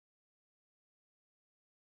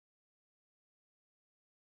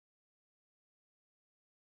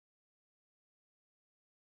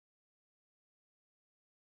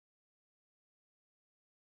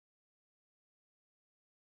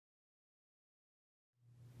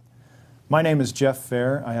My name is Jeff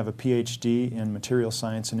Fair. I have a PhD in Material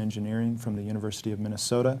Science and Engineering from the University of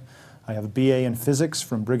Minnesota. I have a BA in Physics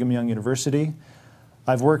from Brigham Young University.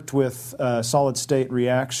 I've worked with solid-state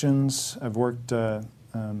reactions. I've worked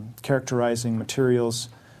characterizing materials,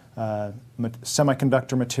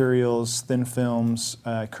 semiconductor materials, thin films.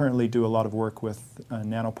 I currently do a lot of work with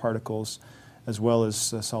nanoparticles as well as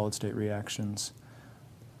solid-state reactions.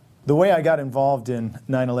 The way I got involved in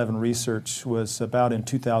 9/11 research was about in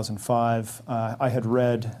 2005. I had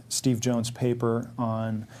read Steve Jones' paper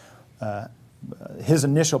on, his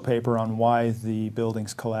initial paper on why the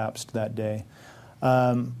buildings collapsed that day.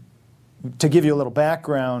 To give you a little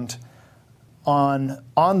background, on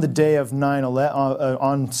the day of 9/11,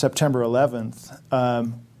 on September 11th,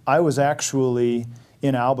 I was actually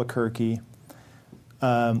in Albuquerque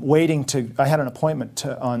waiting to, I had an appointment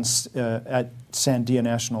at Sandia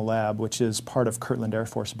National Lab, which is part of Kirtland Air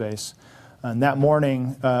Force Base. And that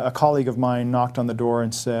morning, a colleague of mine knocked on the door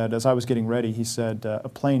and said, as I was getting ready, he said, a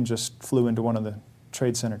plane just flew into one of the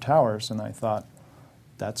Trade Center towers. And I thought,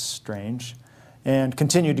 that's strange. And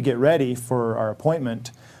continued to get ready for our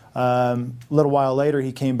appointment. A little while later,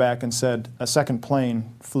 he came back and said, a second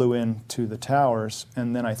plane flew into the towers.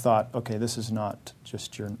 And then I thought, okay, this is not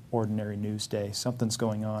just your ordinary news day. Something's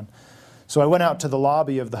going on. So I went out to the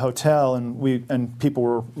lobby of the hotel, and people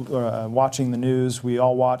were watching the news. We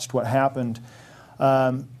all watched what happened.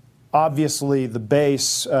 Obviously, the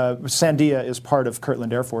base, Sandia is part of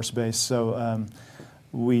Kirtland Air Force Base, so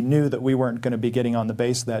we knew that we weren't going to be getting on the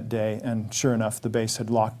base that day, and sure enough, the base had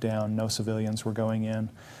locked down. No civilians were going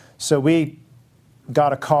in. So we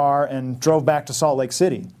got a car and drove back to Salt Lake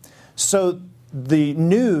City. So the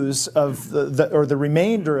news of the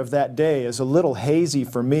remainder of that day is a little hazy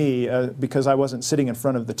for me because I wasn't sitting in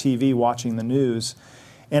front of the TV watching the news.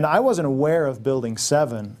 And I wasn't aware of Building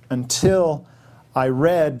 7 until I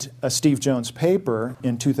read a Steve Jones paper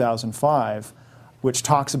in 2005, which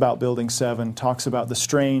talks about Building 7, talks about the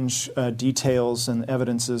strange details and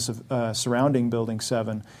evidences of, surrounding Building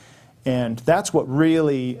 7. And that's what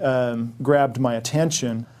really grabbed my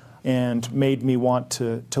attention and made me want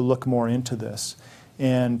to look more into this.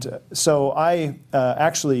 And so I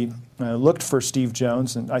actually looked for Steve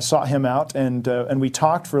Jones, and I sought him out, and we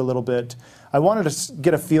talked for a little bit. I wanted to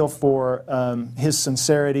get a feel for his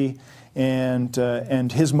sincerity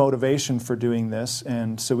and his motivation for doing this,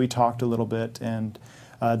 and so we talked a little bit, and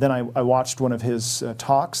then I watched one of his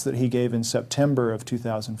talks that he gave in September of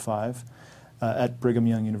 2005 at Brigham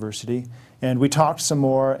Young University. And we talked some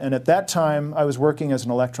more, and at that time I was working as an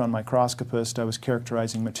electron microscopist. I was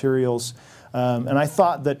characterizing materials, and I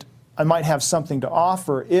thought that I might have something to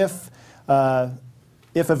offer if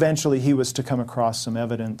eventually he was to come across some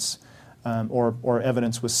evidence or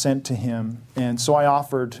evidence was sent to him. And so I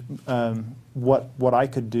offered what I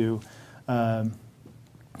could do to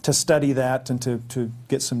study that and to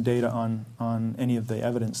get some data on any of the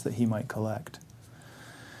evidence that he might collect.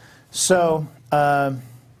 So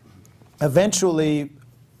eventually,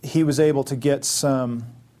 he was able to get some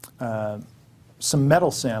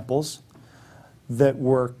metal samples that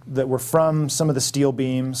were from some of the steel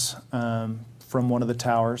beams from one of the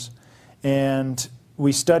towers, and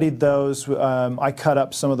we studied those. I cut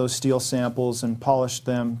up some of those steel samples and polished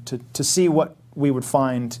them to see what we would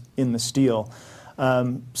find in the steel.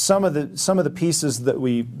 Some of the pieces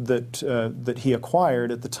that he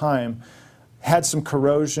acquired at the time had some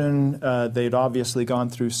corrosion. They'd obviously gone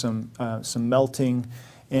through some melting,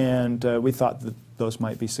 and we thought that those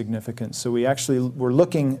might be significant. So we actually were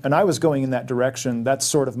looking, and I was going in that direction. That's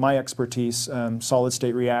sort of my expertise,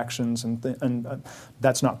 solid-state reactions, and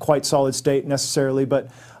that's not quite solid-state necessarily,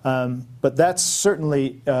 but that's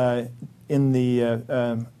certainly in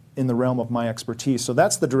the realm of my expertise. So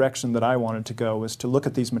that's the direction that I wanted to go, was to look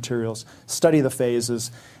at these materials, study the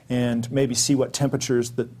phases, and maybe see what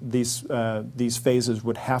temperatures that these phases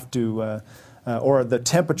would have to, or the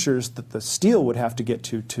temperatures that the steel would have to get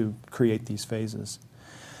to create these phases.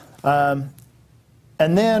 And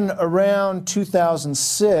then around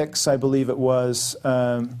 2006, I believe it was,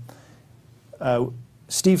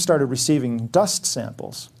 Steve started receiving dust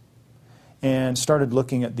samples and started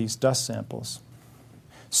looking at these dust samples.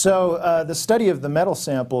 So the study of the metal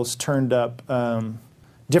samples turned up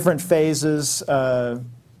different phases.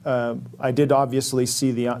 I did obviously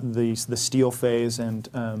see the steel phase and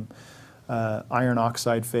iron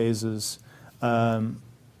oxide phases.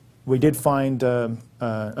 We did find an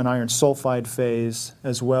iron sulfide phase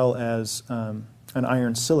as well as an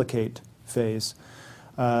iron silicate phase.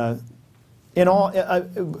 Looking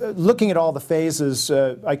at all the phases,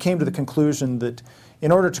 I came to the conclusion that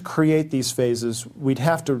in order to create these phases, we'd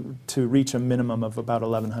have to reach a minimum of about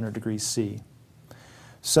 1100 degrees C.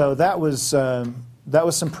 So that was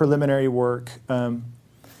some preliminary work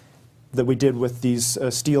that we did with these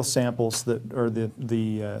steel samples or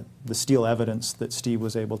the steel evidence that Steve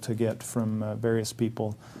was able to get from various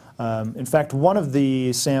people. In fact, one of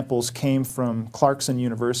the samples came from Clarkson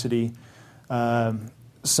University.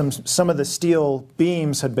 Some of the steel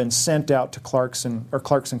beams had been sent out to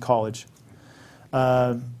Clarkson College,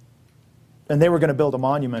 and they were going to build a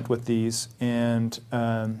monument with these, and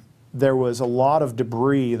there was a lot of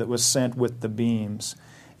debris that was sent with the beams,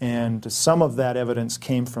 and some of that evidence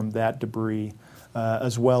came from that debris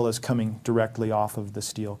as well as coming directly off of the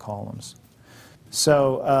steel columns.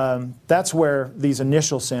 So that's where these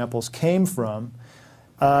initial samples came from.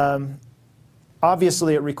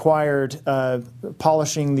 Obviously, it required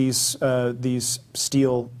polishing these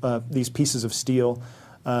pieces of steel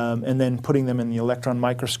and then putting them in the electron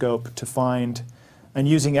microscope to find, and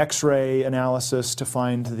using X-ray analysis to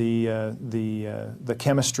find the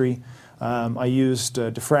chemistry. I used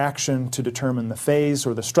diffraction to determine the phase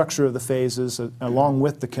or the structure of the phases along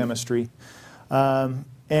with the chemistry.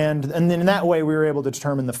 And then in that way we were able to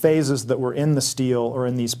determine the phases that were in the steel or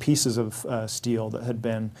in these pieces of steel that had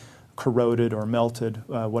been corroded or melted,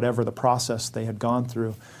 whatever the process they had gone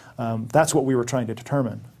through. That's what we were trying to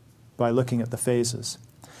determine by looking at the phases.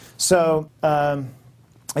 So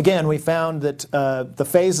again, we found that the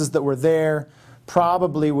phases that were there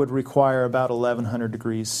probably would require about 1100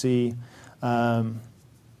 degrees C. And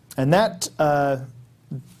that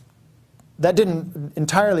didn't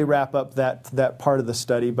entirely wrap up that part of the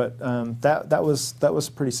study, but that was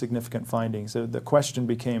pretty significant findings. The question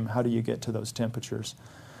became, how do you get to those temperatures?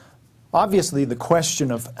 Obviously, the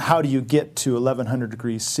question of how do you get to 1100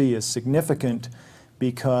 degrees C is significant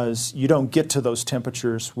because you don't get to those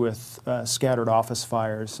temperatures with scattered office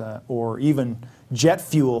fires or even jet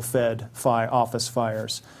fuel-fed office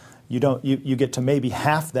fires. You get to maybe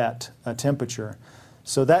half that temperature.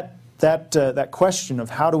 So that question of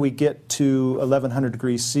how do we get to 1100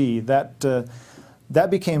 degrees C, that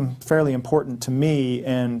became fairly important to me,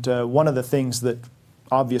 and one of the things that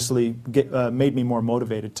obviously made me more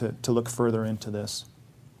motivated to look further into this.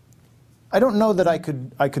 I don't know that I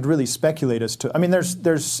could really speculate as to. I mean,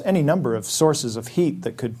 there's any number of sources of heat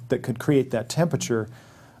that could create that temperature,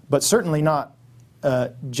 but certainly not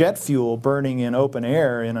jet fuel burning in open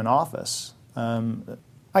air in an office.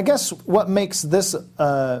 I guess what makes these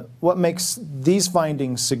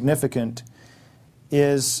findings significant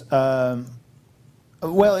is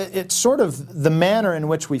well, it's sort of the manner in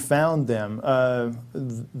which we found them,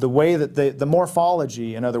 the way that the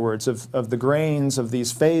morphology, in other words, of the grains of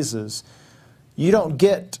these phases. You don't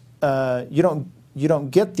get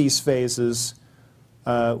these phases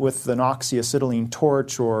with an oxyacetylene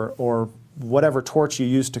torch or whatever torch you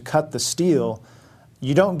use to cut the steel.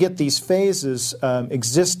 You don't get these phases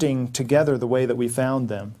existing together the way that we found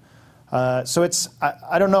them. So it's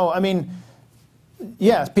I don't know. I mean,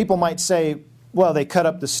 yeah, people might say, well, they cut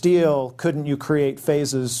up the steel. Couldn't you create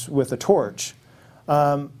phases with a torch?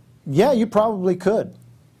 Yeah, you probably could.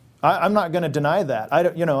 I'm not going to deny that. I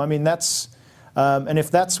don't. I mean, that's. And if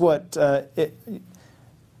that's what,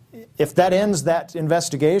 if that ends that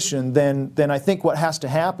investigation, then I think what has to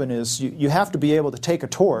happen is you have to be able to take a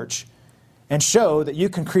torch and show that you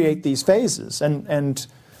can create these phases. And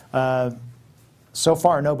so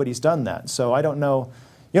far, nobody's done that. So I don't know.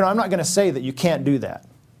 I'm not going to say that you can't do that.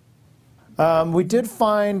 We did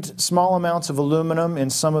find small amounts of aluminum in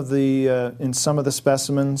some of the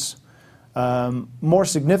specimens. More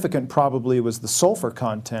significant probably was the sulfur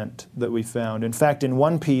content that we found. In fact, in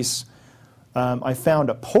one piece, I found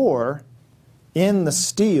a pore in the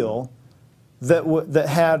steel that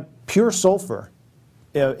had pure sulfur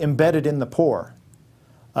embedded in the pore,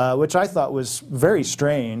 which I thought was very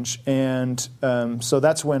strange. And so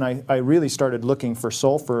that's when I really started looking for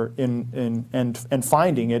sulfur and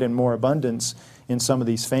finding it in more abundance in some of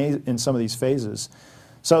these phases.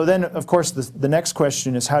 So then, of course, the next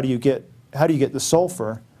question is how do you get the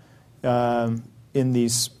sulfur in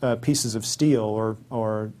these pieces of steel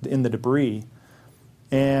or in the debris?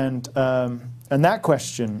 And that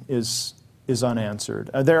question is unanswered.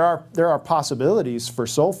 There are possibilities for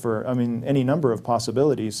sulfur. I mean, any number of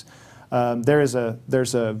possibilities. There's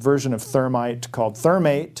a version of thermite called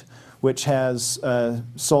thermate, which has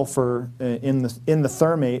sulfur in the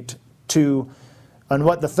thermate and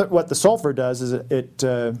what the sulfur does is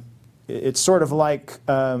it's sort of like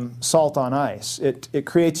salt on ice. It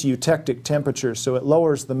creates a eutectic temperature, so it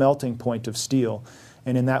lowers the melting point of steel,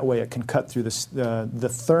 and in that way it can cut through the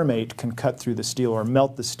thermate can cut through the steel or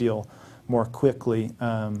melt the steel more quickly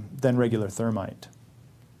than regular thermite.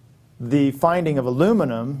 The finding of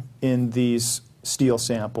aluminum in these steel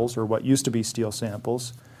samples, or what used to be steel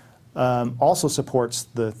samples, also supports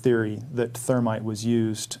the theory that thermite was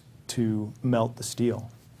used to melt the steel.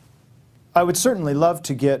 I would certainly love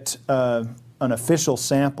to get an official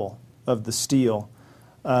sample of the steel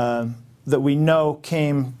that we know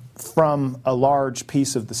came from a large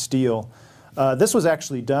piece of the steel. This was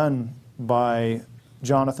actually done by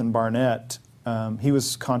Jonathan Barnett. He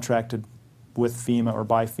was contracted with FEMA or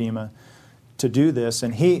by FEMA to do this,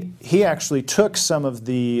 and he actually took some of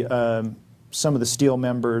the steel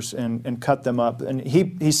members and cut them up, and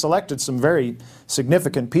he selected some very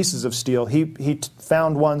significant pieces of steel. He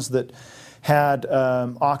found ones that had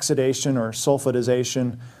oxidation or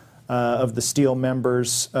sulfidization of the steel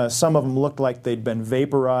members. Some of them looked like they'd been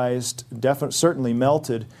vaporized, certainly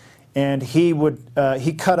melted, and he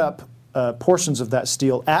cut up portions of that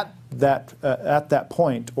steel at that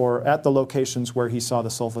point, or at the locations where he saw the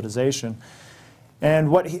sulfidization.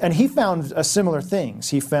 And he found similar things.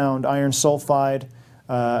 He found iron sulfide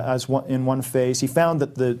in one phase. He found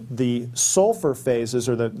that the sulfur phases,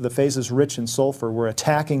 or the phases rich in sulfur, were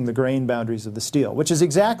attacking the grain boundaries of the steel, which is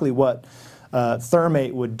exactly what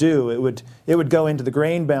thermate would do. It would go into the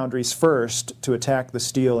grain boundaries first to attack the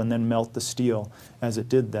steel and then melt the steel as it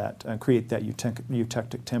did that, create that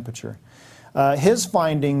eutectic temperature. His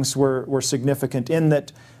findings were significant in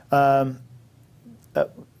that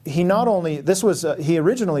he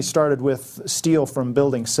originally started with steel from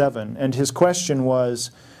Building 7, and his question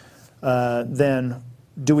was then,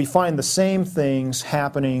 do we find the same things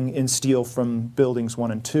happening in steel from Buildings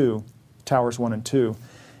 1 and 2, Towers 1 and 2?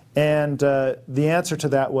 And the answer to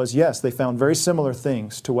that was yes, they found very similar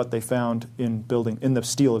things to what they found in the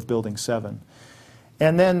steel of Building 7.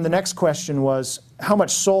 And then the next question was, how much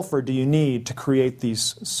sulfur do you need to create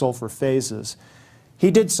these sulfur phases? He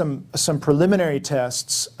did some preliminary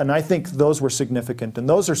tests, and I think those were significant. And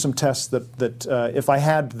those are some tests that if I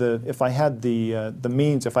had the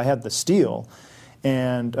means, if I had the steel,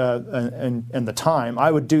 and the time,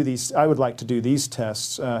 I would do these. I would like to do these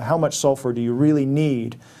tests. How much sulfur do you really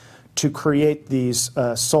need to create these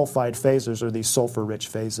sulfide phases, or these sulfur-rich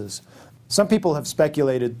phases? Some people have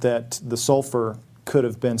speculated that the sulfur could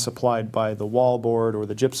have been supplied by the wall board or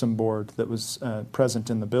the gypsum board that was present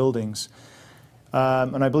in the buildings.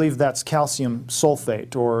 And I believe that's calcium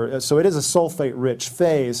sulfate, so it is a sulfate-rich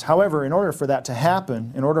phase. However, in order for that to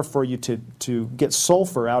happen, in order for you to get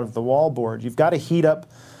sulfur out of the wall board, you've got to heat up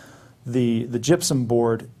the gypsum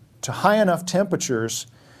board to high enough temperatures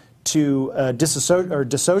to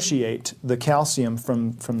dissociate the calcium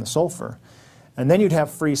from the sulfur. And then you'd have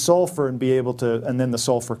free sulfur and be able to, and then the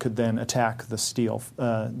sulfur could then attack the steel,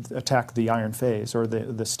 attack the iron phase, or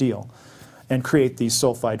the steel, and create these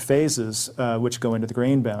sulfide phases which go into the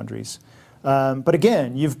grain boundaries. But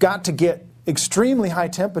again, you've got to get extremely high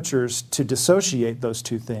temperatures to dissociate those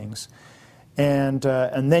two things. And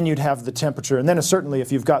then you'd have the temperature, and then certainly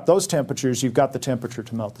if you've got those temperatures, you've got the temperature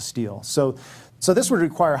to melt the steel. So this would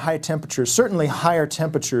require high temperatures, certainly higher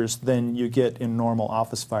temperatures than you get in normal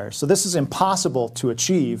office fires. So this is impossible to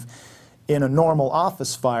achieve in a normal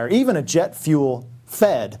office fire, even a jet fuel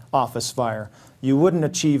fed office fire. You wouldn't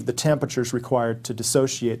achieve the temperatures required to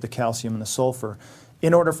dissociate the calcium and the sulfur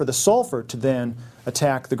in order for the sulfur to then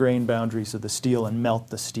attack the grain boundaries of the steel and melt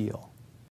the steel.